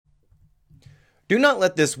Do not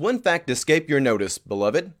let this one fact escape your notice,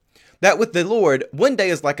 beloved, that with the Lord, one day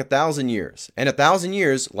is like 1,000 years, and 1,000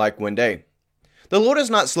 years like one day. The Lord is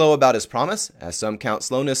not slow about his promise, as some count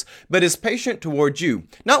slowness, but is patient toward you,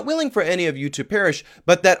 not willing for any of you to perish,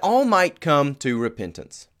 but that all might come to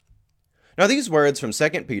repentance. Now these words from 2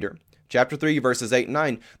 Peter, chapter 3, verses 8 and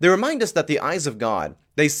 9, they remind us that the eyes of God,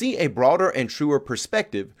 they see a broader and truer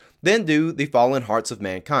perspective than do the fallen hearts of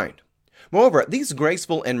mankind. Moreover, these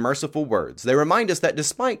graceful and merciful words, they remind us that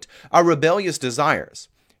despite our rebellious desires,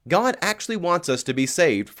 God actually wants us to be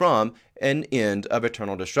saved from an end of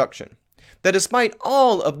eternal destruction. That despite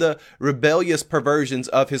all of the rebellious perversions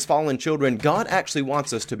of his fallen children, God actually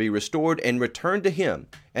wants us to be restored and returned to him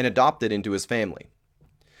and adopted into his family.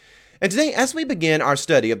 And today, as we begin our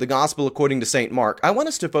study of the Gospel according to St. Mark, I want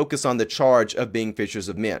us to focus on the charge of being fishers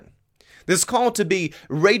of men. This call to be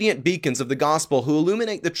radiant beacons of the gospel who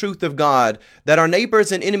illuminate the truth of God, that our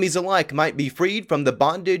neighbors and enemies alike might be freed from the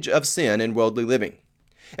bondage of sin and worldly living.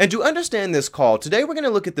 And to understand this call, today we're going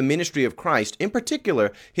to look at the ministry of Christ, in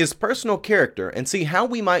particular, his personal character, and see how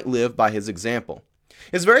we might live by his example.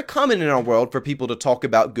 It's very common in our world for people to talk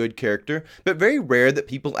about good character, but very rare that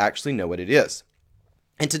people actually know what it is.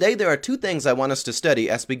 And today there are two things I want us to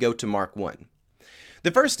study as we go to Mark 1.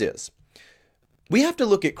 The first is, we have to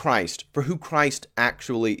look at Christ for who Christ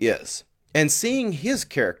actually is, and seeing his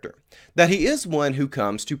character, that he is one who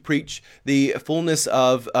comes to preach the fullness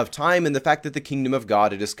of time and the fact that the kingdom of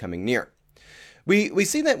God it is coming near. We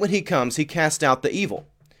see that when he comes, he casts out the evil.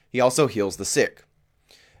 He also heals the sick.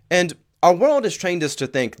 And our world has trained us to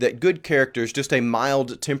think that good character is just a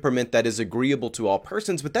mild temperament that is agreeable to all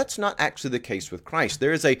persons, but that's not actually the case with Christ.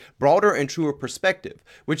 There is a broader and truer perspective,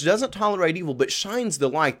 which doesn't tolerate evil, but shines the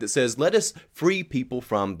light that says, let us free people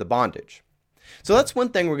from the bondage. So that's one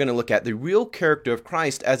thing we're going to look at, the real character of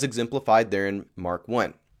Christ as exemplified there in Mark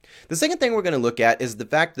 1. The second thing we're going to look at is the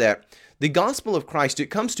fact that the gospel of Christ, it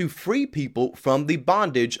comes to free people from the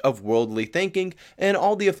bondage of worldly thinking and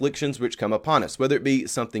all the afflictions which come upon us, whether it be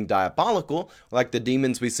something diabolical, like the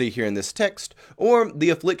demons we see here in this text, or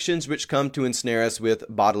the afflictions which come to ensnare us with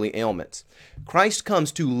bodily ailments. Christ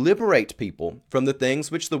comes to liberate people from the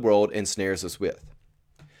things which the world ensnares us with.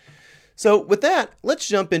 So with that, let's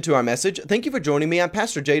jump into our message. Thank you for joining me. I'm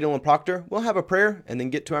Pastor J. Dylan Proctor. We'll have a prayer and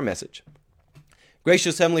then get to our message.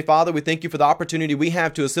 Gracious Heavenly Father, we thank you for the opportunity we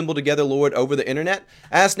have to assemble together, Lord, over the internet.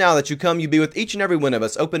 Ask now that you come, you be with each and every one of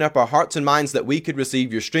us. Open up our hearts and minds that we could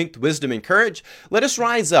receive your strength, wisdom, and courage. Let us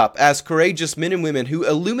rise up as courageous men and women who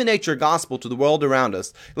illuminate your gospel to the world around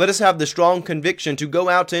us. Let us have the strong conviction to go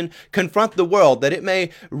out and confront the world, that it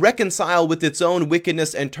may reconcile with its own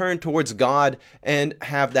wickedness and turn towards God and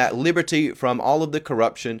have that liberty from all of the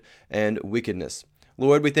corruption and wickedness.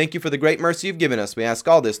 Lord, we thank you for the great mercy you've given us. We ask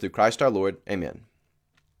all this through Christ our Lord. Amen.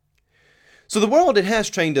 So the world, it has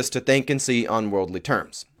trained us to think and see on worldly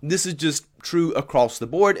terms. This is just true across the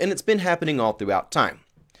board, and it's been happening all throughout time.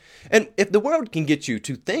 And if the world can get you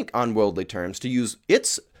to think on worldly terms, to use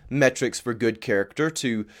its metrics for good character,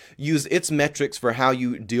 to use its metrics for how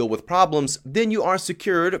you deal with problems, then you are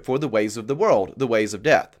secured for the ways of the world, the ways of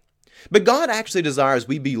death. But God actually desires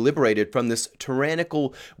we be liberated from this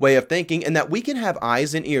tyrannical way of thinking, and that we can have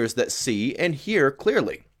eyes and ears that see and hear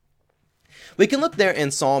clearly. We can look there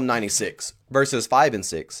in Psalm 96, verses 5 and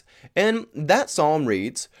 6, and that psalm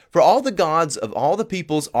reads, "For all the gods of all the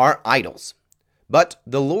peoples are idols, but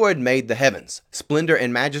the Lord made the heavens. Splendor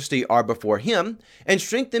and majesty are before him, and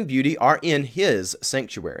strength and beauty are in his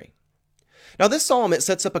sanctuary." Now this psalm, it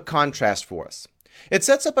sets up a contrast for us. It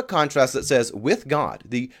sets up a contrast that says, with God,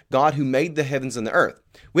 the God who made the heavens and the earth,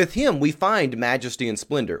 with him we find majesty and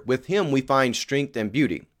splendor. With him we find strength and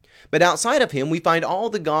beauty. But outside of him, we find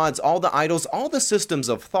all the gods, all the idols, all the systems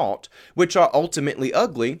of thought, which are ultimately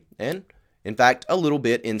ugly and, in fact, a little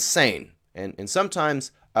bit insane, and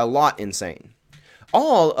sometimes a lot insane.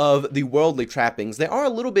 All of the worldly trappings, they are a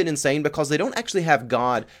little bit insane because they don't actually have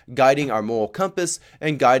God guiding our moral compass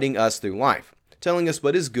and guiding us through life, telling us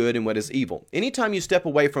what is good and what is evil. Anytime you step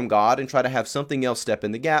away from God and try to have something else step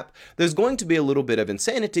in the gap, there's going to be a little bit of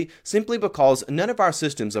insanity simply because none of our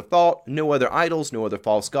systems of thought, no other idols, no other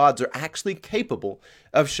false gods are actually capable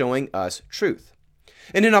of showing us truth.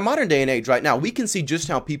 And in our modern day and age right now, we can see just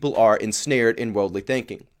how people are ensnared in worldly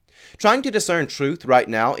thinking. Trying to discern truth right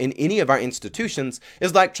now in any of our institutions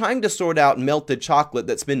is like trying to sort out melted chocolate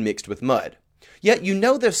that's been mixed with mud. Yet you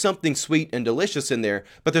know there's something sweet and delicious in there,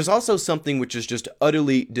 but there's also something which is just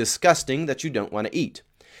utterly disgusting that you don't want to eat.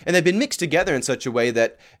 And they've been mixed together in such a way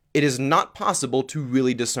that it is not possible to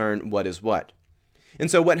really discern what is what. And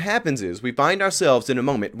so what happens is we find ourselves in a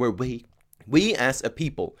moment where we We as a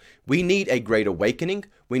people, we need a great awakening.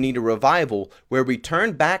 We need a revival where we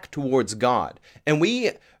turn back towards God and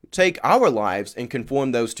we take our lives and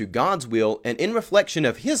conform those to God's will, and in reflection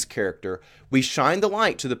of His character, we shine the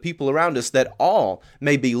light to the people around us that all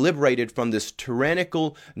may be liberated from this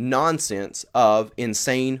tyrannical nonsense of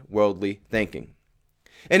insane worldly thinking.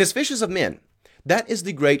 And as fishers of men, that is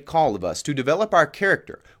the great call of us, to develop our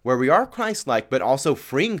character where we are Christ-like but also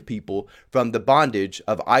freeing people from the bondage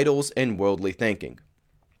of idols and worldly thinking.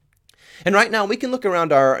 And right now, we can look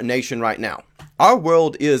around our nation right now. Our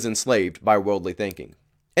world is enslaved by worldly thinking,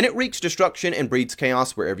 and it wreaks destruction and breeds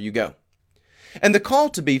chaos wherever you go. And the call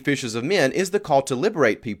to be fishers of men is the call to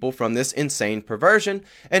liberate people from this insane perversion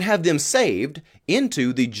and have them saved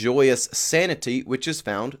into the joyous sanity which is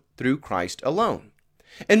found through Christ alone.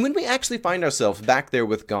 And when we actually find ourselves back there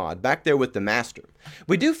with God, back there with the Master,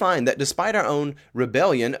 we do find that despite our own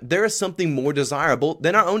rebellion, there is something more desirable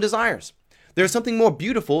than our own desires. There is something more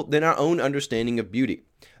beautiful than our own understanding of beauty.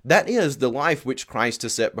 That is the life which Christ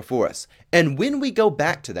has set before us. And when we go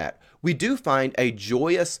back to that, we do find a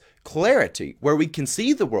joyous clarity where we can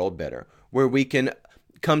see the world better, where we can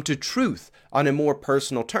come to truth on a more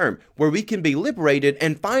personal term, where we can be liberated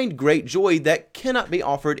and find great joy that cannot be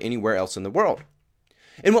offered anywhere else in the world.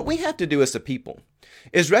 And what we have to do as a people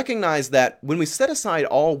is recognize that when we set aside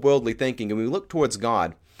all worldly thinking and we look towards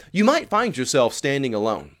God, you might find yourself standing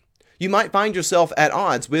alone. You might find yourself at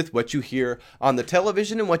odds with what you hear on the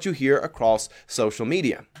television and what you hear across social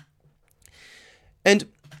media. And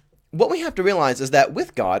what we have to realize is that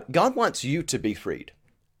with God, God wants you to be freed.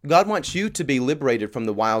 God wants you to be liberated from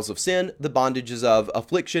the wiles of sin, the bondages of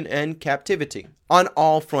affliction and captivity on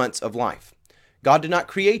all fronts of life. God did not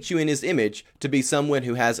create you in His image to be someone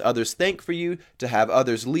who has others think for you, to have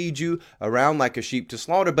others lead you around like a sheep to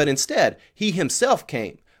slaughter, but instead, He Himself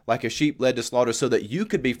came like a sheep led to slaughter so that you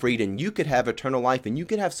could be freed and you could have eternal life and you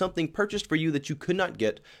could have something purchased for you that you could not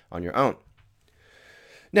get on your own.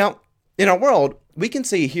 Now, in our world, we can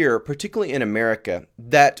see here, particularly in America,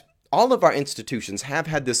 that all of our institutions have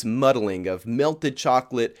had this muddling of melted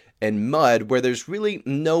chocolate and mud where there's really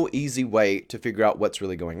no easy way to figure out what's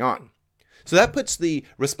really going on. So that puts the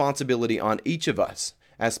responsibility on each of us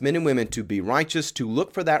as men and women to be righteous, to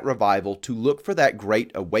look for that revival, to look for that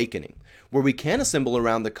great awakening, where we can assemble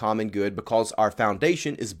around the common good because our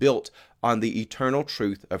foundation is built on the eternal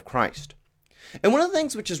truth of Christ. And one of the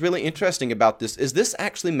things which is really interesting about this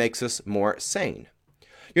actually makes us more sane.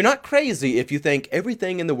 You're not crazy if you think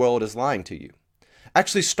everything in the world is lying to you.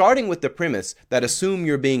 Actually, starting with the premise that assume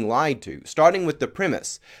you're being lied to, starting with the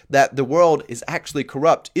premise that the world is actually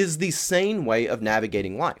corrupt, is the sane way of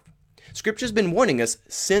navigating life. Scripture's been warning us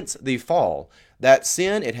since the fall that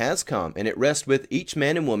sin, it has come, and it rests with each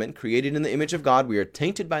man and woman created in the image of God. We are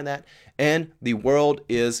tainted by that, and the world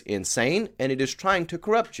is insane, and it is trying to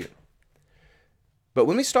corrupt you. But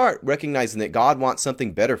when we start recognizing that God wants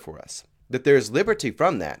something better for us, that there is liberty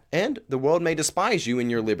from that, and the world may despise you in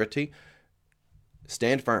your liberty,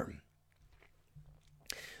 stand firm.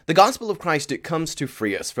 The gospel of Christ, it comes to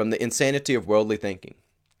free us from the insanity of worldly thinking.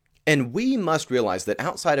 And we must realize that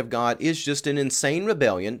outside of God is just an insane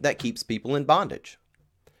rebellion that keeps people in bondage.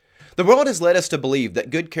 The world has led us to believe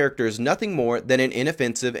that good character is nothing more than an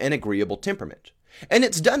inoffensive and agreeable temperament. And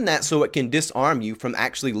it's done that so it can disarm you from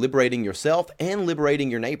actually liberating yourself and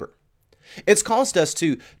liberating your neighbor. It's caused us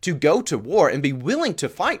to go to war and be willing to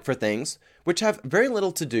fight for things which have very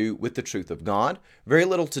little to do with the truth of God, very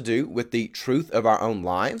little to do with the truth of our own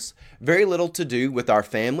lives, very little to do with our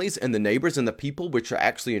families and the neighbors and the people which are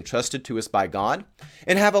actually entrusted to us by God,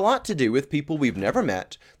 and have a lot to do with people we've never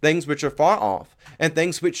met, things which are far off, and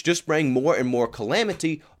things which just bring more and more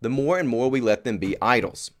calamity the more and more we let them be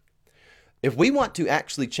idols. If we want to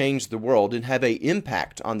actually change the world and have an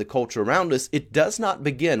impact on the culture around us, it does not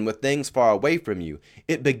begin with things far away from you.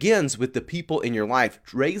 It begins with the people in your life,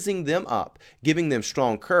 raising them up, giving them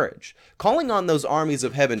strong courage, calling on those armies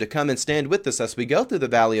of heaven to come and stand with us as we go through the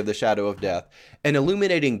valley of the shadow of death, and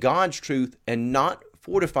illuminating God's truth and not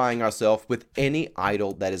fortifying ourselves with any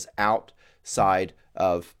idol that is outside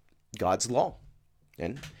of God's law.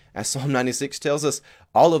 And as Psalm 96 tells us,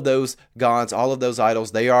 all of those gods, all of those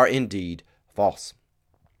idols, they are indeed false.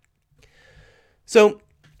 So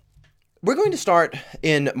we're going to start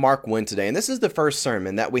in Mark 1 today, and this is the first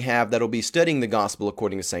sermon that we have that will be studying the gospel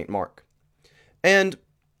according to St. Mark. And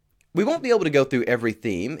we won't be able to go through every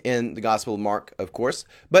theme in the Gospel of Mark, of course,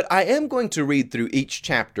 but I am going to read through each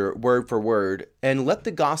chapter word for word and let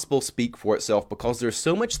the gospel speak for itself, because there's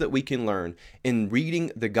so much that we can learn in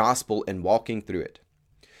reading the gospel and walking through it.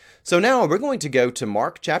 So now we're going to go to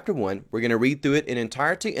Mark chapter 1. We're going to read through it in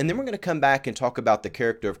entirety, and then we're going to come back and talk about the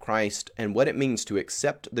character of Christ and what it means to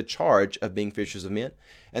accept the charge of being fishers of men,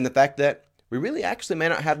 and the fact that we really actually may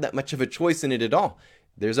not have that much of a choice in it at all.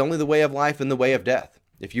 There's only the way of life and the way of death.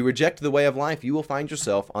 If you reject the way of life, you will find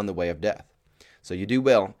yourself on the way of death. So you do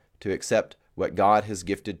well to accept what God has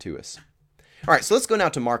gifted to us. All right, so let's go now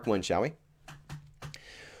to Mark 1, shall we?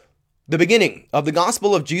 The beginning of the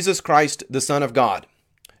gospel of Jesus Christ, the Son of God.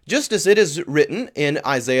 Just as it is written in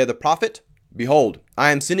Isaiah the prophet, "Behold,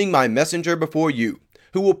 I am sending my messenger before you,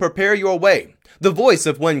 who will prepare your way. The voice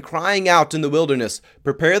of one crying out in the wilderness,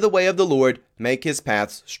 prepare the way of the Lord, make his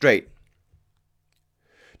paths straight."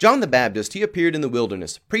 John the Baptist, he appeared in the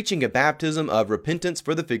wilderness, preaching a baptism of repentance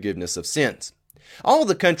for the forgiveness of sins. All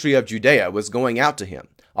the country of Judea was going out to him,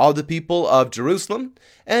 all the people of Jerusalem,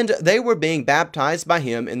 and they were being baptized by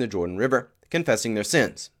him in the Jordan River, confessing their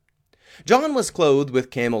sins. John was clothed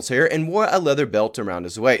with camel's hair and wore a leather belt around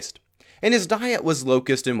his waist, and his diet was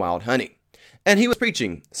locust and wild honey. And he was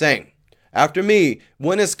preaching, saying, "After me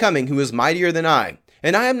one is coming who is mightier than I,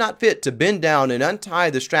 and I am not fit to bend down and untie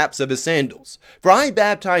the straps of his sandals. For I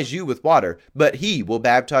baptize you with water, but he will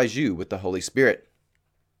baptize you with the Holy Spirit."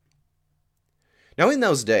 Now in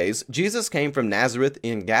those days, Jesus came from Nazareth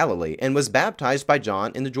in Galilee and was baptized by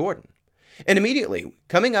John in the Jordan. And immediately,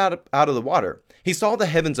 coming out of the water, he saw the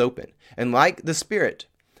heavens open, and like the Spirit,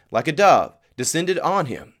 like a dove, descended on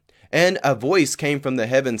him. And a voice came from the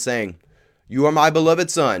heavens saying, "You are my beloved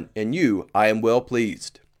Son, in you I am well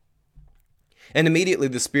pleased." And immediately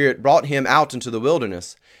the Spirit brought him out into the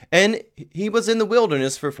wilderness, and he was in the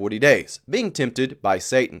wilderness for 40 days, being tempted by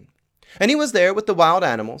Satan. And he was there with the wild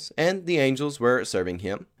animals, and the angels were serving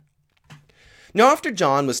him. Now after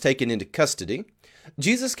John was taken into custody,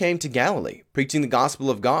 Jesus came to Galilee, preaching the gospel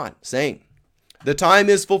of God, saying, "The time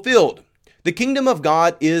is fulfilled. The kingdom of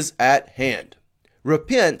God is at hand.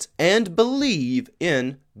 Repent and believe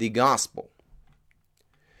in the gospel."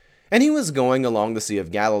 And he was going along the Sea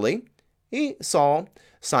of Galilee. He saw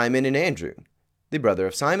Simon and Andrew, the brother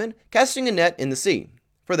of Simon, casting a net in the sea,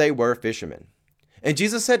 for they were fishermen. And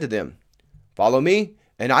Jesus said to them, "Follow me,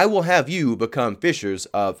 and I will have you become fishers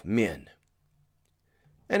of men."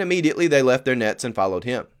 And immediately they left their nets and followed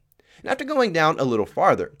him. And after going down a little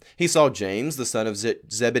farther, he saw James, the son of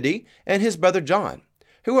Zebedee, and his brother John,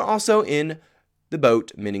 who were also in the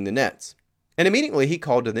boat mending the nets. And immediately he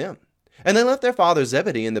called to them. And they left their father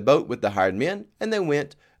Zebedee in the boat with the hired men, and they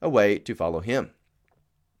went away to follow him.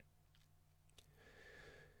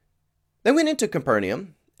 They went into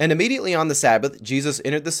Capernaum, and immediately on the Sabbath Jesus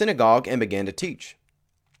entered the synagogue and began to teach.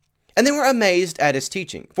 And they were amazed at his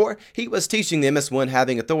teaching, for he was teaching them as one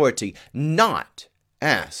having authority, not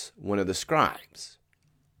as one of the scribes.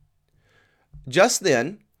 Just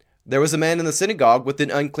then there was a man in the synagogue with an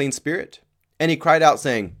unclean spirit, and he cried out,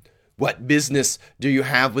 saying, "What business do you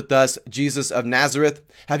have with us, Jesus of Nazareth?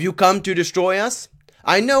 Have you come to destroy us?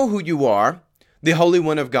 I know who you are, the Holy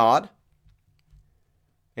One of God."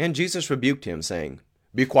 And Jesus rebuked him, saying,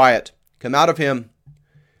 "Be quiet, come out of him."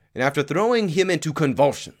 And after throwing him into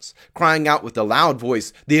convulsions, crying out with a loud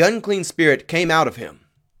voice, the unclean spirit came out of him.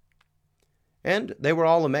 And they were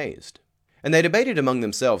all amazed. And they debated among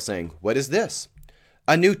themselves, saying, "What is this?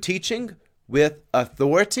 A new teaching with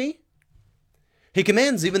authority? He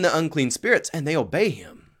commands even the unclean spirits, and they obey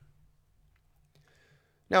him."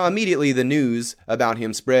 Now immediately the news about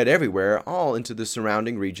him spread everywhere, all into the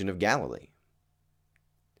surrounding region of Galilee.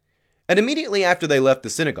 And immediately after they left the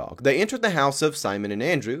synagogue, they entered the house of Simon and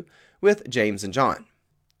Andrew with James and John.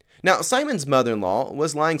 Now Simon's mother-in-law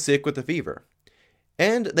was lying sick with a fever,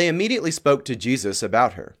 and they immediately spoke to Jesus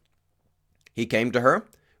about her. He came to her,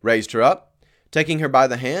 raised her up, taking her by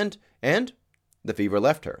the hand, and the fever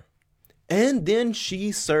left her. And then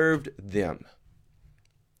she served them.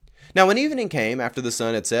 Now when evening came, after the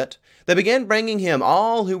sun had set, they began bringing him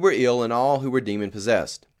all who were ill and all who were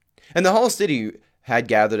demon-possessed. And the whole city had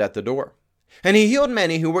gathered at the door. And he healed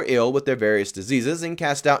many who were ill with their various diseases, and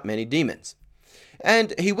cast out many demons.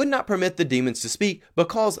 And he would not permit the demons to speak,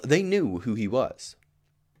 because they knew who he was.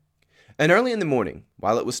 And early in the morning,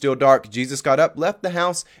 while it was still dark, Jesus got up, left the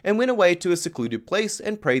house, and went away to a secluded place,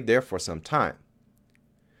 and prayed there for some time.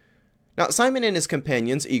 Now Simon and his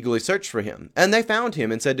companions eagerly searched for him, and they found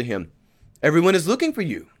him, and said to him, "Everyone is looking for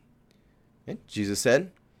you." And Jesus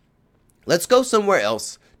said, "Let's go somewhere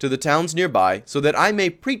else, to the towns nearby, so that I may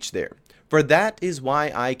preach there, for that is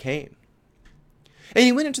why I came." And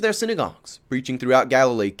he went into their synagogues, preaching throughout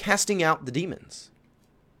Galilee, casting out the demons.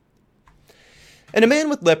 And a man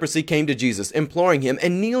with leprosy came to Jesus, imploring him,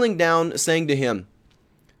 and kneeling down, saying to him,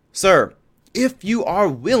 "Sir, if you are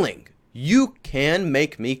willing, You can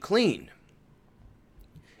make me clean."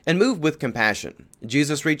 And moved with compassion,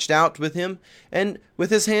 Jesus reached out with him, and with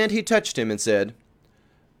his hand he touched him and said,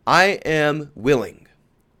 "I am willing.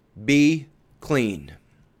 Be clean."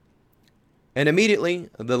 And immediately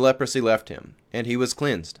the leprosy left him, and he was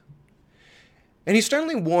cleansed. And he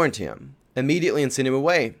sternly warned him immediately and sent him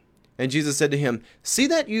away. And Jesus said to him, "See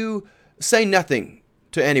that you say nothing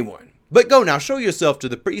to anyone, but go now, show yourself to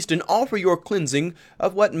the priest, and offer your cleansing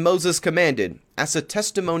of what Moses commanded, as a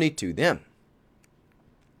testimony to them."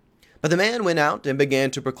 But the man went out and began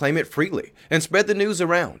to proclaim it freely, and spread the news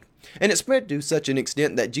around. And it spread to such an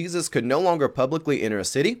extent that Jesus could no longer publicly enter a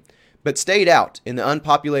city, but stayed out in the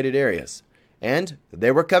unpopulated areas, and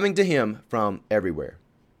they were coming to him from everywhere.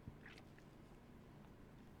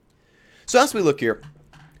 So as we look here,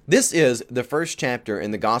 this is the first chapter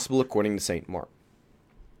in the Gospel according to St. Mark.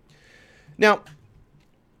 Now,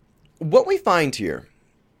 what we find here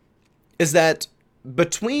is that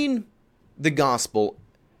between the Gospel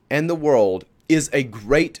and the world is a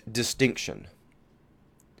great distinction.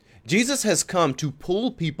 Jesus has come to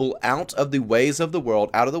pull people out of the ways of the world,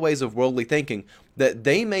 out of the ways of worldly thinking, that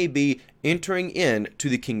they may be entering into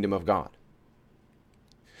the kingdom of God.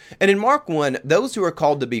 And in Mark 1, those who are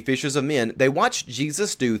called to be fishers of men, they watched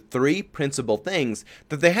Jesus do three principal things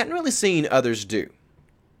that they hadn't really seen others do.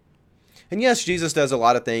 And yes, Jesus does a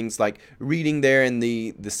lot of things like reading there in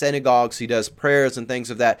the synagogues. He does prayers and things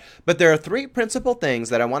of that. But there are three principal things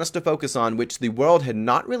that I want us to focus on, which the world had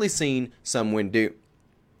not really seen someone do.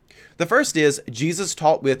 The first is Jesus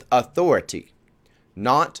taught with authority,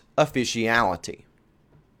 not officiality.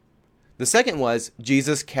 The second was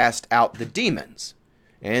Jesus cast out the demons,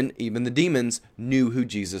 and even the demons knew who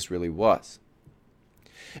Jesus really was.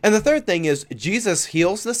 And the third thing is Jesus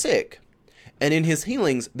heals the sick, and in his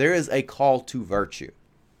healings there is a call to virtue.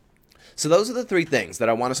 So those are the three things that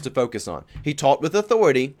I want us to focus on. He taught with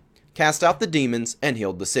authority, cast out the demons, and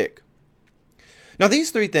healed the sick. Now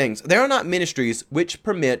these three things, they are not ministries which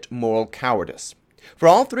permit moral cowardice. For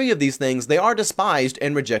all three of these things, they are despised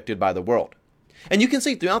and rejected by the world. And you can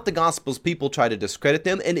see throughout the Gospels, people try to discredit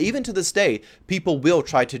them, and even to this day, people will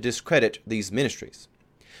try to discredit these ministries.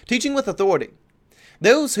 Teaching with authority.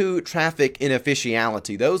 Those who traffic in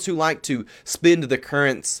officiality, those who like to spend the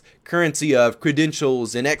currency of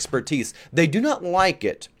credentials and expertise, they do not like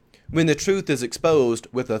it when the truth is exposed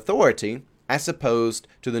with authority as opposed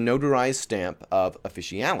to the notarized stamp of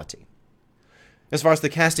officiality. As far as the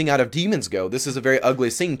casting out of demons go, this is a very ugly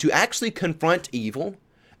scene. To actually confront evil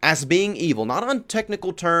as being evil, not on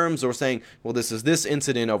technical terms or saying, well, this is this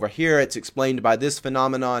incident over here, it's explained by this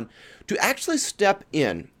phenomenon. To actually step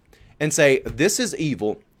in and say, this is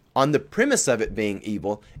evil on the premise of it being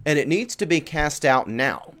evil, and it needs to be cast out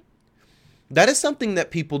now. That is something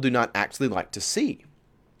that people do not actually like to see.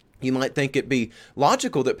 You might think it be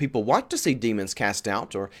logical that people want to see demons cast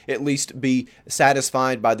out, or at least be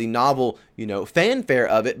satisfied by the novel, fanfare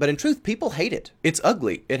of it. But in truth, people hate it. It's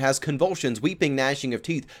ugly. It has convulsions, weeping, gnashing of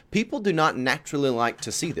teeth. People do not naturally like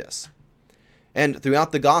to see this. And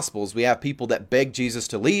throughout the Gospels, we have people that beg Jesus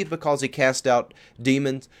to leave because he cast out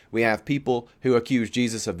demons. We have people who accuse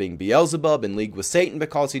Jesus of being Beelzebub in league with Satan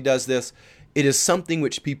because he does this. It is something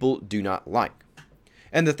which people do not like.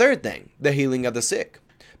 And the third thing, the healing of the sick.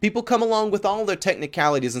 People come along with all their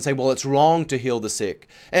technicalities and say, well, it's wrong to heal the sick.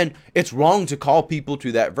 And it's wrong to call people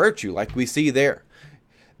to that virtue, like we see there.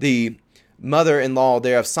 The mother-in-law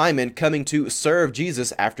there of Simon coming to serve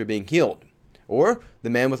Jesus after being healed. Or the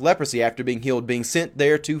man with leprosy after being healed being sent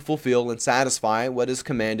there to fulfill and satisfy what is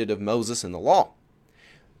commanded of Moses in the law.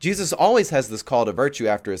 Jesus always has this call to virtue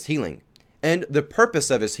after his healing. And the purpose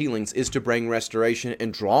of his healings is to bring restoration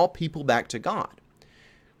and draw people back to God.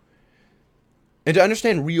 And to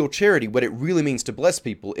understand real charity, what it really means to bless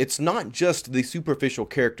people, it's not just the superficial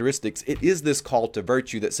characteristics. It is this call to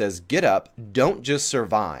virtue that says, get up, don't just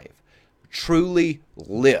survive, truly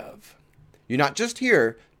live. You're not just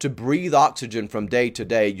here to breathe oxygen from day to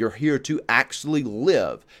day. You're here to actually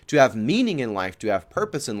live, to have meaning in life, to have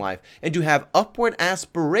purpose in life, and to have upward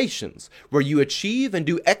aspirations where you achieve and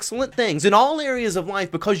do excellent things in all areas of life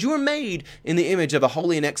because you are made in the image of a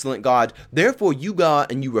holy and excellent God. Therefore, you go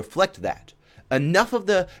out and you reflect that. Enough of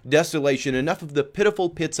the desolation, enough of the pitiful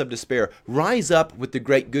pits of despair. Rise up with the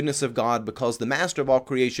great goodness of God because the Master of all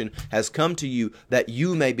creation has come to you that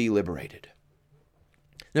you may be liberated.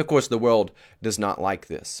 And of course, the world does not like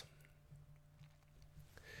this.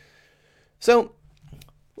 So,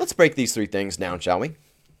 let's break these three things down, shall we?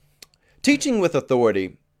 Teaching with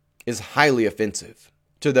authority is highly offensive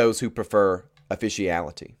to those who prefer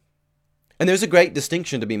officiality. And there's a great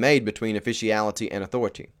distinction to be made between officiality and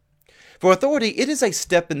authority. For authority, it is a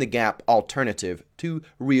step-in-the-gap alternative to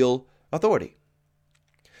real authority.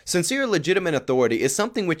 Sincere, legitimate authority is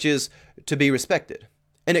something which is to be respected,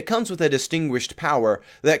 and it comes with a distinguished power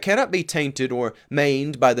that cannot be tainted or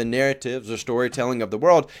maimed by the narratives or storytelling of the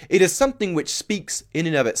world. It is something which speaks in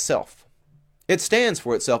and of itself. It stands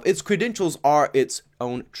for itself. Its credentials are its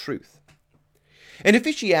own truth. And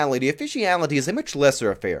officiality is a much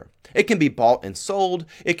lesser affair. It can be bought and sold.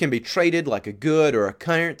 It can be traded like a good or a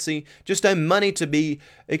currency, just a money to be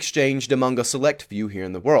exchanged among a select few here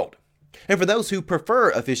in the world. And for those who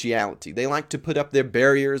prefer officiality, they like to put up their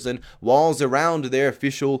barriers and walls around their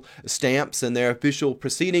official stamps and their official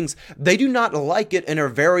proceedings. They do not like it and are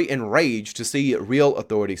very enraged to see real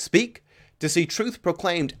authority speak, to see truth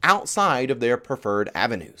proclaimed outside of their preferred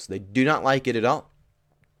avenues. They do not like it at all.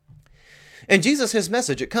 And Jesus, his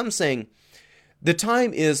message, it comes saying, the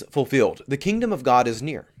time is fulfilled. The kingdom of God is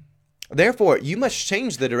near. Therefore, you must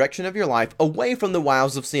change the direction of your life away from the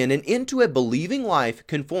wiles of sin and into a believing life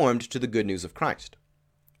conformed to the good news of Christ.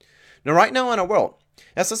 Now, right now in our world,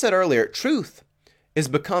 as I said earlier, truth has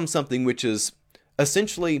become something which is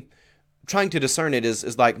essentially trying to discern it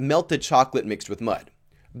is like melted chocolate mixed with mud.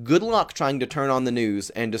 Good luck trying to turn on the news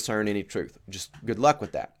and discern any truth. Just good luck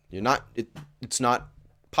with that. It's not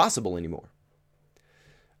possible anymore.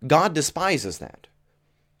 God despises that.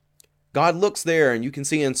 God looks there, and you can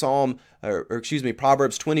see in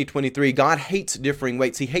Proverbs 20:23, God hates differing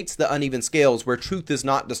weights. He hates the uneven scales where truth is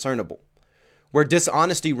not discernible, where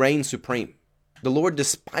dishonesty reigns supreme. The Lord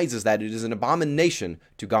despises that. It is an abomination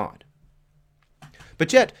to God.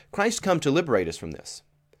 But yet, Christ come to liberate us from this.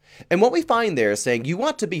 And what we find there is saying, you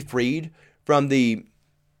want to be freed from the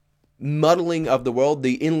muddling of the world,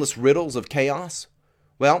 the endless riddles of chaos?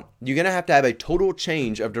 Well, you're going to have a total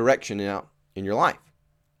change of direction in your life.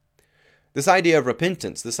 This idea of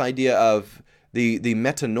repentance, this idea of the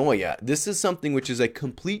metanoia, this is something which is a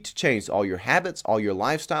complete change. All your habits, all your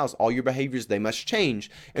lifestyles, all your behaviors, they must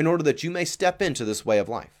change in order that you may step into this way of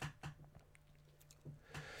life.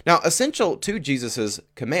 Now, essential to Jesus'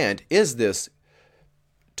 command is this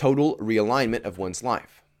total realignment of one's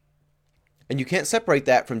life. And you can't separate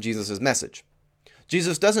that from Jesus' message.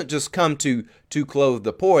 Jesus doesn't just come to clothe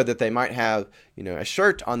the poor that they might have, a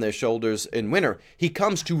shirt on their shoulders in winter. He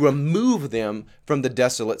comes to remove them from the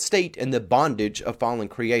desolate state and the bondage of fallen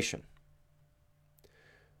creation.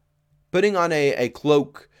 Putting on a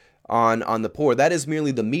cloak on the poor, that is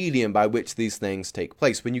merely the medium by which these things take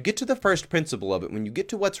place. When you get to the first principle of it, when you get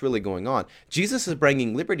to what's really going on, Jesus is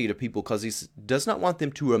bringing liberty to people because he does not want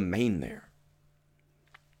them to remain there.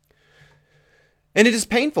 And it is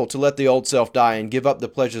painful to let the old self die and give up the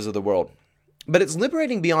pleasures of the world. But it's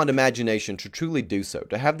liberating beyond imagination to truly do so,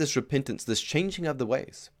 to have this repentance, this changing of the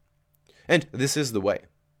ways. And this is the way.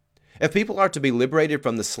 If people are to be liberated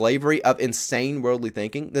from the slavery of insane worldly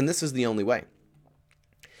thinking, then this is the only way.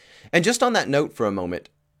 And just on that note for a moment,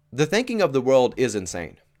 the thinking of the world is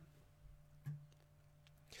insane.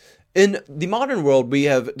 In the modern world, we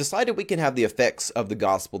have decided we can have the effects of the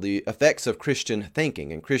gospel, the effects of Christian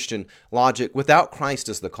thinking and Christian logic without Christ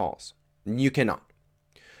as the cause. You cannot.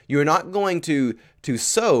 You're not going to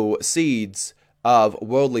sow seeds of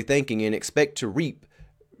worldly thinking and expect to reap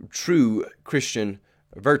true Christian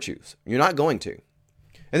virtues. You're not going to.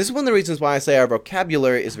 And this is one of the reasons why I say our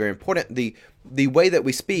vocabulary is very important. The way that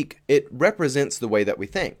we speak, it represents the way that we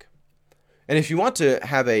think. And if you want to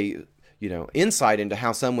have a insight into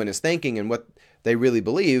how someone is thinking and what they really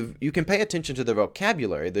believe, you can pay attention to their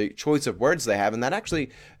vocabulary, the choice of words they have, and that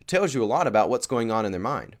actually tells you a lot about what's going on in their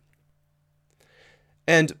mind.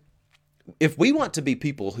 And if we want to be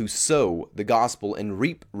people who sow the gospel and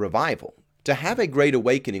reap revival, to have a great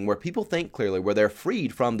awakening where people think clearly, where they're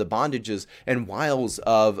freed from the bondages and wiles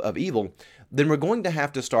of evil, then we're going to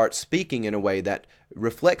have to start speaking in a way that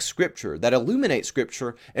reflects Scripture, that illuminates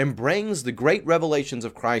Scripture, and brings the great revelations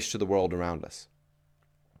of Christ to the world around us.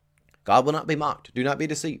 God will not be mocked. Do not be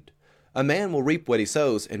deceived. A man will reap what he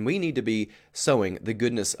sows, and we need to be sowing the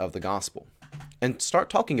goodness of the gospel. And start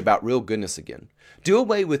talking about real goodness again. Do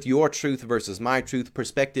away with your truth versus my truth,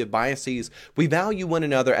 perspective, biases. We value one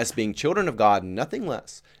another as being children of God, nothing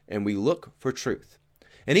less, and we look for truth.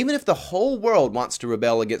 And even if the whole world wants to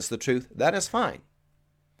rebel against the truth, that is fine.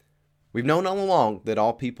 We've known all along that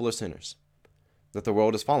all people are sinners, that the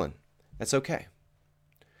world is fallen. That's okay.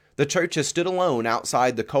 The church has stood alone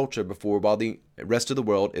outside the culture before while the rest of the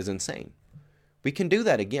world is insane. We can do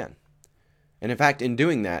that again. And in fact, in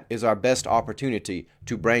doing that is our best opportunity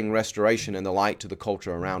to bring restoration and the light to the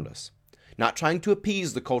culture around us. not trying to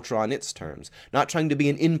appease the culture on its terms, not trying to be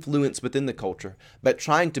an influence within the culture, but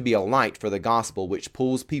trying to be a light for the gospel which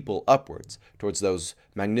pulls people upwards towards those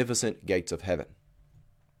magnificent gates of heaven.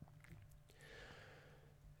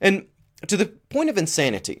 And to the point of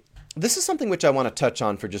insanity, this is something which I want to touch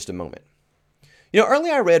on for just a moment.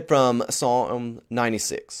 Earlier I read from Psalm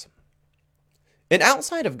 96. And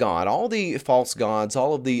outside of God, all the false gods,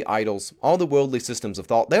 all of the idols, all the worldly systems of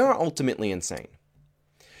thought, they are ultimately insane.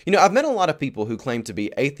 I've met a lot of people who claim to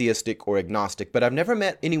be atheistic or agnostic, but I've never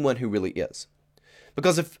met anyone who really is.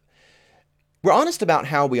 Because if we're honest about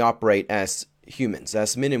how we operate as humans,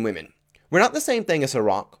 as men and women, we're not the same thing as a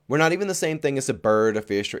rock. We're not even the same thing as a bird, a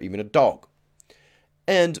fish, or even a dog.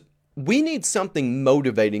 And we need something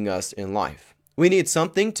motivating us in life. We need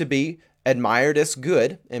something to be admired as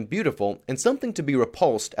good and beautiful, and something to be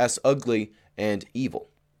repulsed as ugly and evil.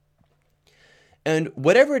 And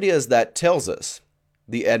whatever it is that tells us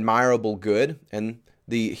the admirable good and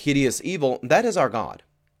the hideous evil, that is our God.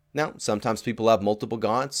 Now, sometimes people have multiple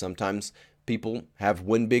gods. Sometimes people have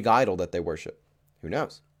one big idol that they worship. Who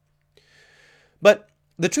knows? But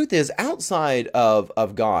the truth is, outside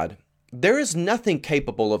of God, there is nothing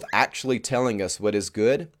capable of actually telling us what is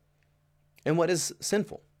good and what is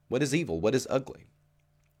sinful, what is evil, what is ugly.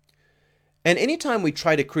 And anytime we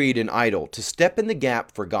try to create an idol to step in the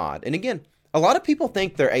gap for God, and again, a lot of people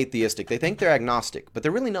think they're atheistic, they think they're agnostic, but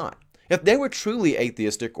they're really not. If they were truly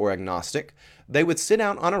atheistic or agnostic, they would sit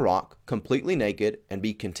out on a rock, completely naked, and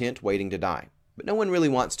be content waiting to die. But no one really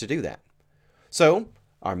wants to do that. So,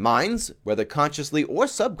 our minds, whether consciously or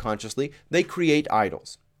subconsciously, they create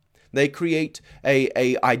idols. They create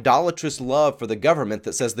a idolatrous love for the government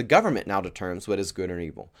that says the government now determines what is good or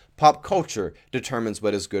evil. Pop culture determines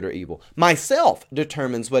what is good or evil. Myself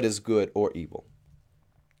determines what is good or evil.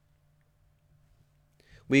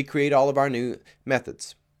 We create all of our new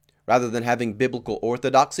methods. Rather than having biblical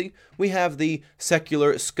orthodoxy, we have the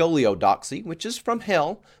secular scoliodoxy, which is from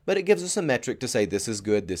hell, but it gives us a metric to say this is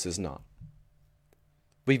good, this is not.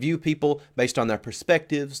 We view people based on their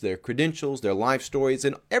perspectives, their credentials, their life stories,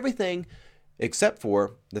 and everything except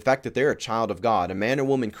for the fact that they're a child of God, a man or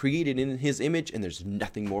woman created in His image, and there's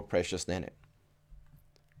nothing more precious than it.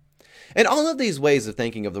 And all of these ways of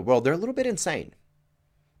thinking of the world, they're a little bit insane.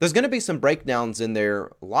 There's going to be some breakdowns in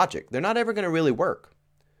their logic. They're not ever going to really work.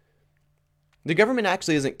 The government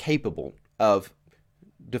actually isn't capable of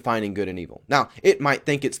defining good and evil. Now, it might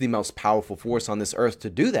think it's the most powerful force on this earth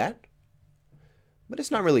to do that, but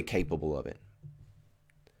it's not really capable of it.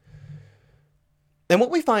 And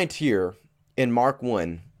what we find here in Mark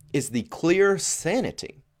 1 is the clear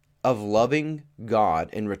sanity of loving God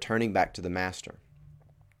and returning back to the Master.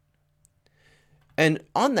 And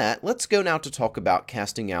on that, let's go now to talk about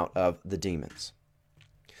casting out of the demons.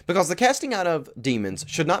 Because the casting out of demons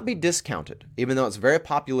should not be discounted, even though it's very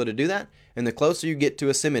popular to do that, and the closer you get to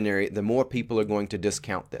a seminary, the more people are going to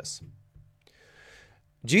discount this.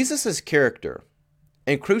 Jesus' character,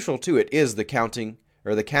 and crucial to it, is the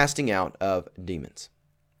casting out of demons.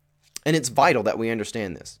 And it's vital that we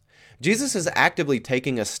understand this. Jesus is actively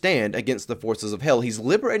taking a stand against the forces of hell. He's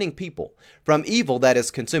liberating people from evil that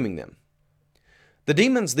is consuming them. The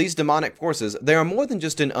demons, these demonic forces, they are more than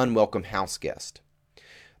just an unwelcome house guest.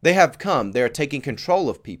 They have come, they are taking control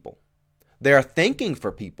of people. They are thinking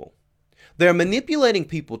for people. They are manipulating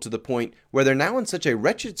people to the point where they're now in such a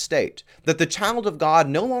wretched state that the child of God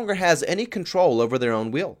no longer has any control over their own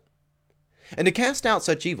will. And to cast out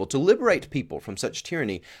such evil, to liberate people from such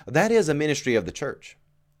tyranny, that is a ministry of the church.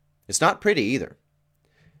 It's not pretty either.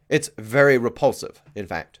 It's very repulsive, in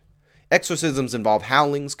fact. Exorcisms involve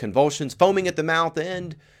howlings, convulsions, foaming at the mouth,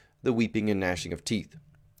 and the weeping and gnashing of teeth.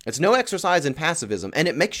 It's no exercise in pacifism, and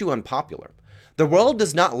it makes you unpopular. The world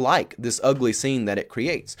does not like this ugly scene that it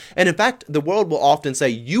creates. And in fact, the world will often say,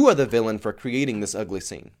 you are the villain for creating this ugly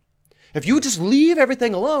scene. If you would just leave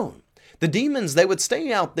everything alone, the demons, they would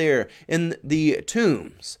stay out there in the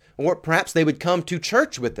tombs, or perhaps they would come to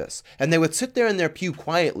church with us, and they would sit there in their pew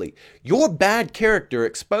quietly. Your bad character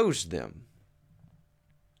exposed them.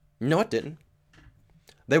 No, it didn't.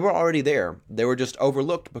 They were already there. They were just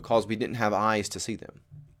overlooked because we didn't have eyes to see them.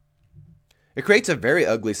 It creates a very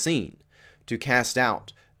ugly scene to cast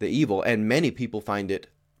out the evil, and many people find it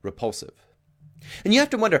repulsive. And you have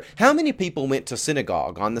to wonder, how many people went to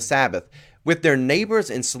synagogue on the Sabbath with their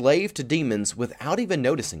neighbors enslaved to demons without even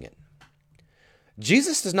noticing it?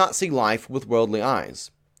 Jesus does not see life with worldly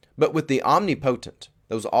eyes, but with the omnipotent,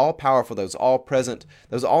 those all-powerful, those all-present,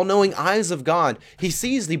 those all-knowing eyes of God. He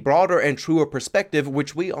sees the broader and truer perspective,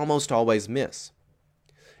 which we almost always miss.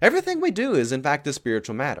 Everything we do is, in fact, a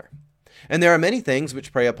spiritual matter. And there are many things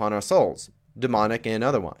which prey upon our souls, demonic and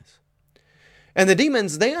otherwise. And the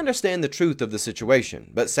demons, they understand the truth of the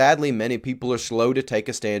situation, but sadly, many people are slow to take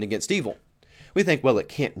a stand against evil. We think, well, it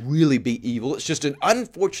can't really be evil. It's just an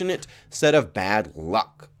unfortunate set of bad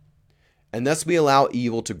luck. And thus we allow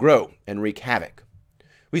evil to grow and wreak havoc.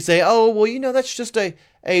 We say, oh, well, that's just a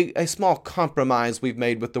small compromise we've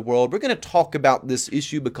made with the world. We're going to talk about this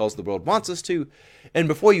issue because the world wants us to. And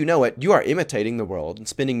before you know it, you are imitating the world and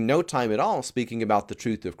spending no time at all speaking about the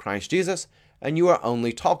truth of Christ Jesus, and you are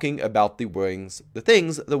only talking about the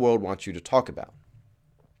things the world wants you to talk about.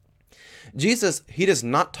 Jesus, he does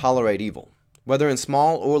not tolerate evil, whether in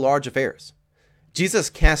small or large affairs. Jesus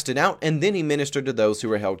cast it out, and then he ministered to those who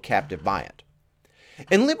were held captive by it.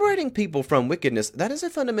 In liberating people from wickedness, that is a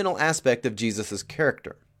fundamental aspect of Jesus'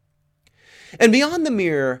 character. And beyond the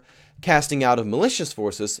mere casting out of malicious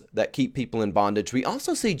forces that keep people in bondage, we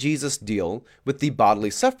also see Jesus deal with the bodily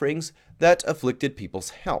sufferings that afflicted people's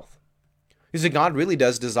health. You see, God really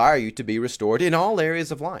does desire you to be restored in all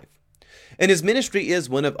areas of life. And his ministry is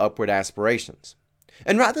one of upward aspirations.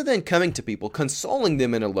 And rather than coming to people, consoling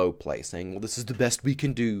them in a low place, saying, well, this is the best we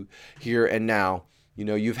can do here and now.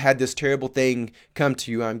 You've had this terrible thing come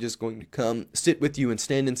to you. I'm just going to come sit with you and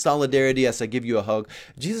stand in solidarity as I give you a hug.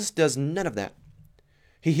 Jesus does none of that.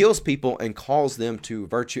 He heals people and calls them to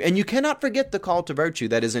virtue. And you cannot forget the call to virtue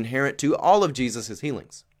that is inherent to all of Jesus'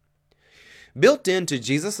 healings. Built into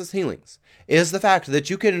Jesus' healings is the fact that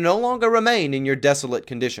you can no longer remain in your desolate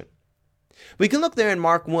condition. We can look there in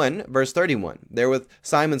Mark 1, verse 31, there with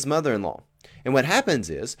Simon's mother-in-law. And what happens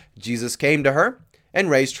is, Jesus came to her and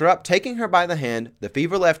raised her up, taking her by the hand. The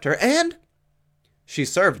fever left her, and she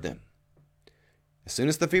served them. As soon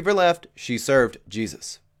as the fever left, she served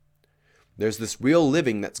Jesus. There's this real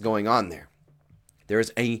living that's going on there.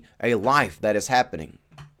 There's a life that is happening.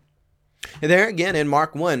 And there again in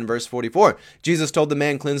Mark 1, verse 44, Jesus told the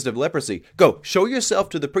man cleansed of leprosy, go, show yourself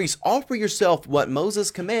to the priest, offer yourself what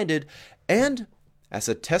Moses commanded, and as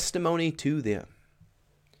a testimony to them.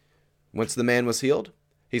 Once the man was healed,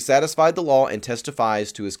 he satisfied the law and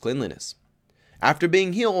testifies to his cleanliness. After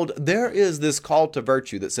being healed, there is this call to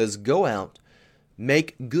virtue that says, go out,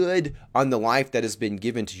 make good on the life that has been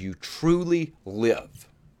given to you, truly live.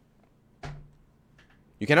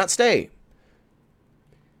 You cannot stay.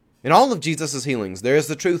 In all of Jesus' healings, there is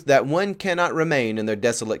the truth that one cannot remain in their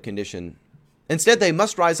desolate condition. Instead, they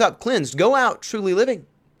must rise up, cleansed, go out, truly living.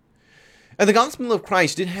 And the gospel of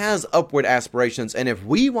Christ, it has upward aspirations, and if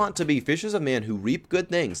we want to be fishers of men who reap good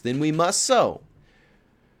things, then we must sow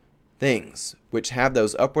things which have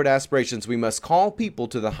those upward aspirations. We must call people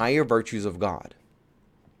to the higher virtues of God.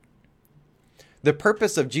 The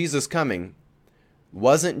purpose of Jesus coming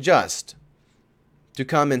wasn't just to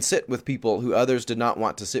come and sit with people who others did not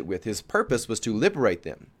want to sit with. His purpose was to liberate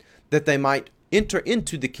them, that they might enter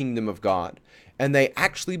into the kingdom of God, and they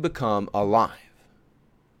actually become alive.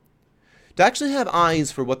 To actually have eyes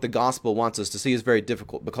for what the gospel wants us to see is very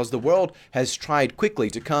difficult, because the world has tried quickly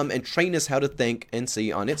to come and train us how to think and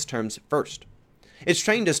see on its terms first. It's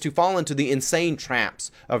trained us to fall into the insane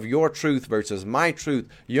traps of your truth versus my truth,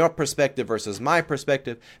 your perspective versus my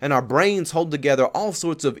perspective, and our brains hold together all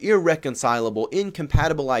sorts of irreconcilable,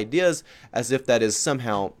 incompatible ideas as if that is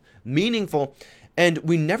somehow meaningful, and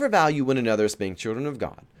we never value one another as being children of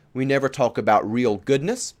God. We never talk about real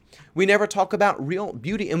goodness. We never talk about real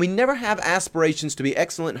beauty, and we never have aspirations to be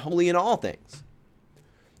excellent and holy in all things.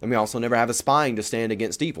 And we also never have aspiring to stand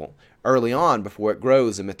against evil early on before it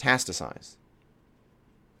grows and metastasizes.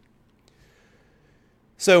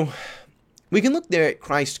 So, we can look there at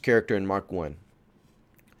Christ's character in Mark 1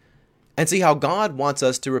 and see how God wants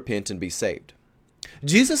us to repent and be saved.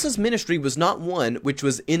 Jesus' ministry was not one which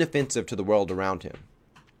was inoffensive to the world around him.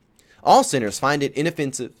 All sinners find it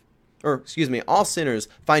all sinners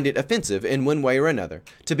find it offensive in one way or another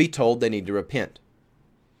to be told they need to repent.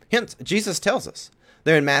 Hence, Jesus tells us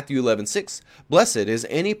there in Matthew 11:6, blessed is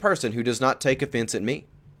any person who does not take offense at me.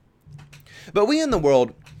 But we in the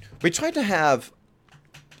world, we try to have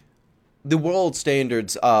the world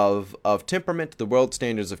standards of temperament, the world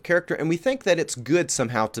standards of character, and we think that it's good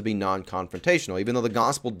somehow to be non-confrontational, even though the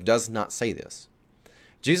gospel does not say this.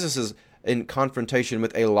 Jesus is in confrontation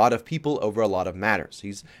with a lot of people over a lot of matters.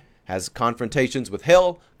 He has confrontations with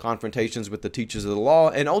hell, confrontations with the teachers of the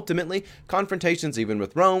law, and ultimately confrontations even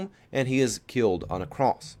with Rome, and he is killed on a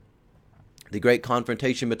cross. The great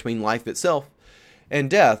confrontation between life itself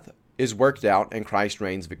and death is worked out, and Christ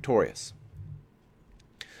reigns victorious.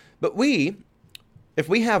 But we If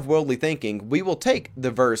we have worldly thinking, we will take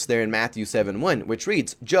the verse there in Matthew 7:1, which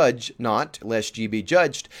reads, "Judge not, lest ye be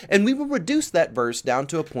judged," and we will reduce that verse down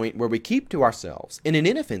to a point where we keep to ourselves in an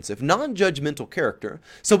inoffensive, non-judgmental character,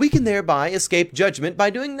 so we can thereby escape judgment by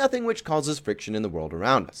doing nothing which causes friction in the world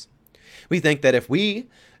around us. We think that if we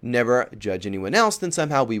never judge anyone else, then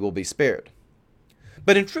somehow we will be spared.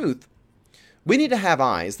 But in truth, we need to have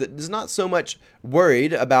eyes that is not so much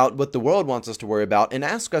worried about what the world wants us to worry about and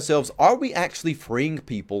ask ourselves, are we actually freeing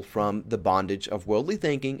people from the bondage of worldly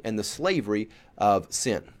thinking and the slavery of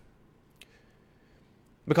sin?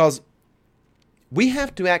 Because we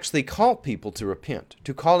have to actually call people to repent,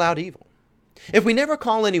 to call out evil. If we never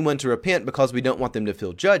call anyone to repent because we don't want them to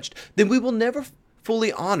feel judged, then we will never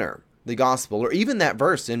fully honor the gospel or even that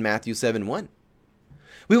verse in Matthew 7:1.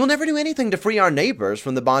 We will never do anything to free our neighbors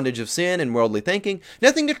from the bondage of sin and worldly thinking,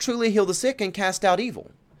 nothing to truly heal the sick and cast out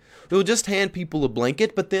evil. We will just hand people a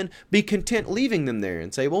blanket, but then be content leaving them there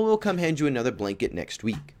and say, well, we'll come hand you another blanket next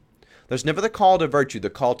week. There's never the call to virtue, the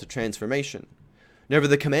call to transformation. Never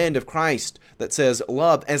the command of Christ that says,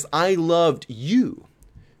 love as I loved you,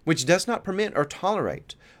 which does not permit or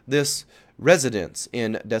tolerate this residence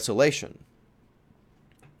in desolation.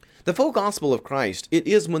 The full gospel of Christ, it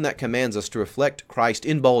is one that commands us to reflect Christ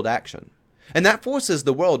in bold action, and that forces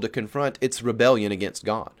the world to confront its rebellion against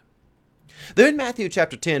God. There in Matthew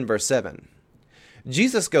chapter 10, verse 7,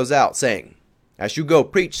 Jesus goes out saying, as you go,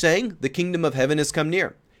 preach, saying, the kingdom of heaven is come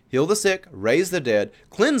near. Heal the sick, raise the dead,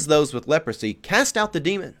 cleanse those with leprosy, cast out the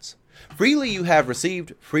demons. Freely you have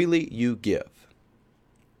received, freely you give.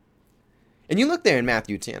 And you look there in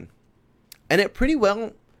Matthew 10, and it pretty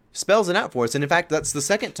well spells it out for us. And in fact, that's the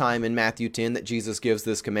second time in Matthew 10 that Jesus gives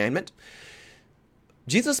this commandment.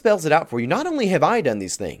 Jesus spells it out for you. Not only have I done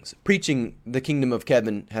these things, preaching the kingdom of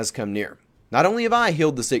heaven has come near. Not only have I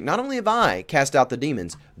healed the sick, not only have I cast out the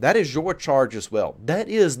demons, that is your charge as well. That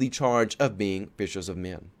is the charge of being fishers of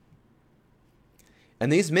men.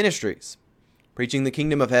 And these ministries, preaching the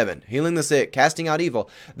kingdom of heaven, healing the sick, casting out evil,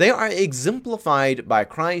 they are exemplified by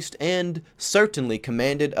Christ and certainly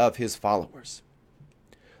commanded of his followers.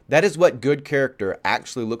 That is what good character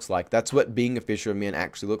actually looks like. That's what being a fisher of men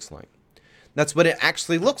actually looks like. That's what it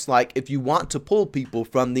actually looks like if you want to pull people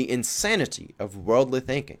from the insanity of worldly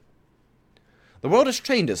thinking. The world has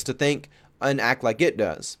trained us to think and act like it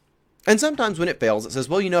does. And sometimes when it fails, it says,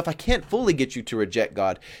 well, if I can't fully get you to reject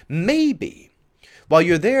God, maybe while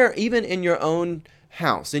you're there, even in your own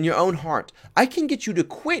house, in your own heart, I can get you to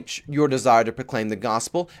quench your desire to proclaim the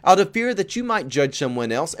gospel out of fear that you might judge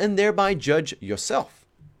someone else and thereby judge yourself.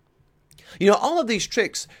 All of these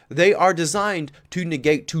tricks, they are designed to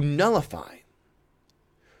negate, to nullify,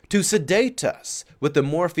 to sedate us with the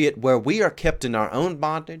morphiate where we are kept in our own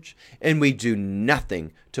bondage and we do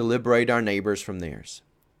nothing to liberate our neighbors from theirs.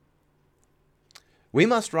 We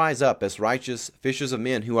must rise up as righteous fishers of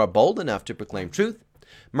men who are bold enough to proclaim truth,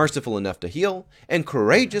 merciful enough to heal, and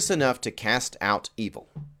courageous enough to cast out evil.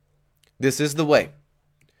 This is the way.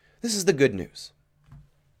 This is the good news.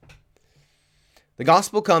 The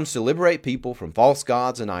gospel comes to liberate people from false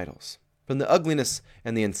gods and idols, from the ugliness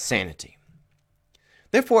and the insanity.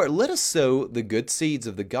 Therefore, let us sow the good seeds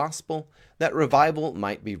of the gospel that revival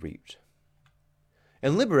might be reaped.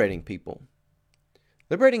 And liberating people,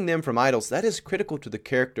 liberating them from idols, that is critical to the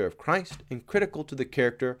character of Christ and critical to the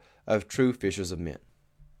character of true fishers of men.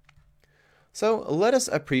 So let us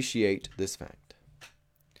appreciate this fact.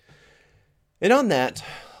 And on that,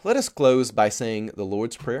 let us close by saying the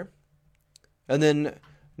Lord's Prayer. And then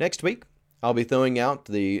next week, I'll be throwing out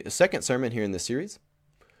the second sermon here in this series.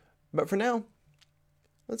 But for now,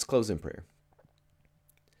 let's close in prayer.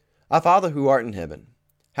 Our Father who art in heaven,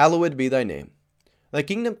 hallowed be thy name. Thy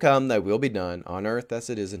kingdom come, thy will be done, on earth as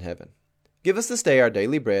it is in heaven. Give us this day our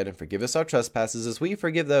daily bread, and forgive us our trespasses as we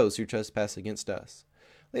forgive those who trespass against us.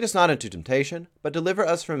 Lead us not into temptation, but deliver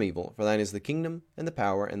us from evil. For thine is the kingdom, and the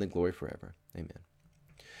power, and the glory forever. Amen.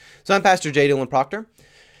 So I'm Pastor J. Dylan Proctor.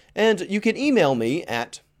 And you can email me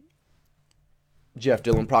at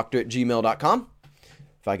jeffdylanproctor@gmail.com,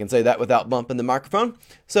 if I can say that without bumping the microphone.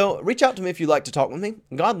 So reach out to me if you'd like to talk with me.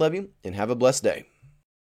 God love you, and have a blessed day.